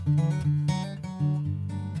Hi,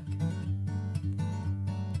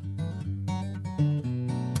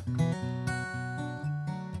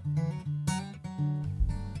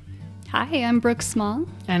 I'm Brooke Small.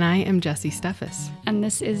 And I am Jessie Steffes. And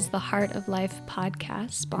this is the Heart of Life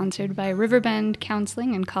podcast, sponsored by Riverbend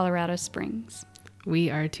Counseling in Colorado Springs. We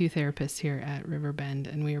are two therapists here at Riverbend,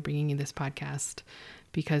 and we are bringing you this podcast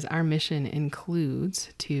because our mission includes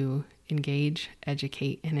to engage,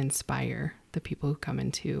 educate, and inspire the people who come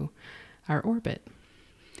into our orbit.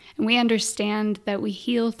 And we understand that we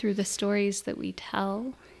heal through the stories that we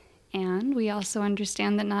tell, and we also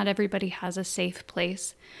understand that not everybody has a safe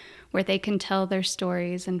place where they can tell their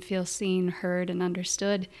stories and feel seen, heard, and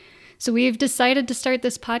understood. So we've decided to start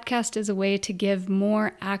this podcast as a way to give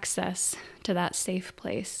more access to that safe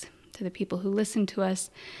place, to the people who listen to us,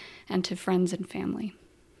 and to friends and family.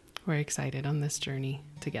 We're excited on this journey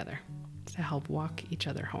together to help walk each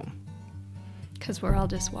other home. Because we're all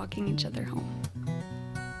just walking each other home.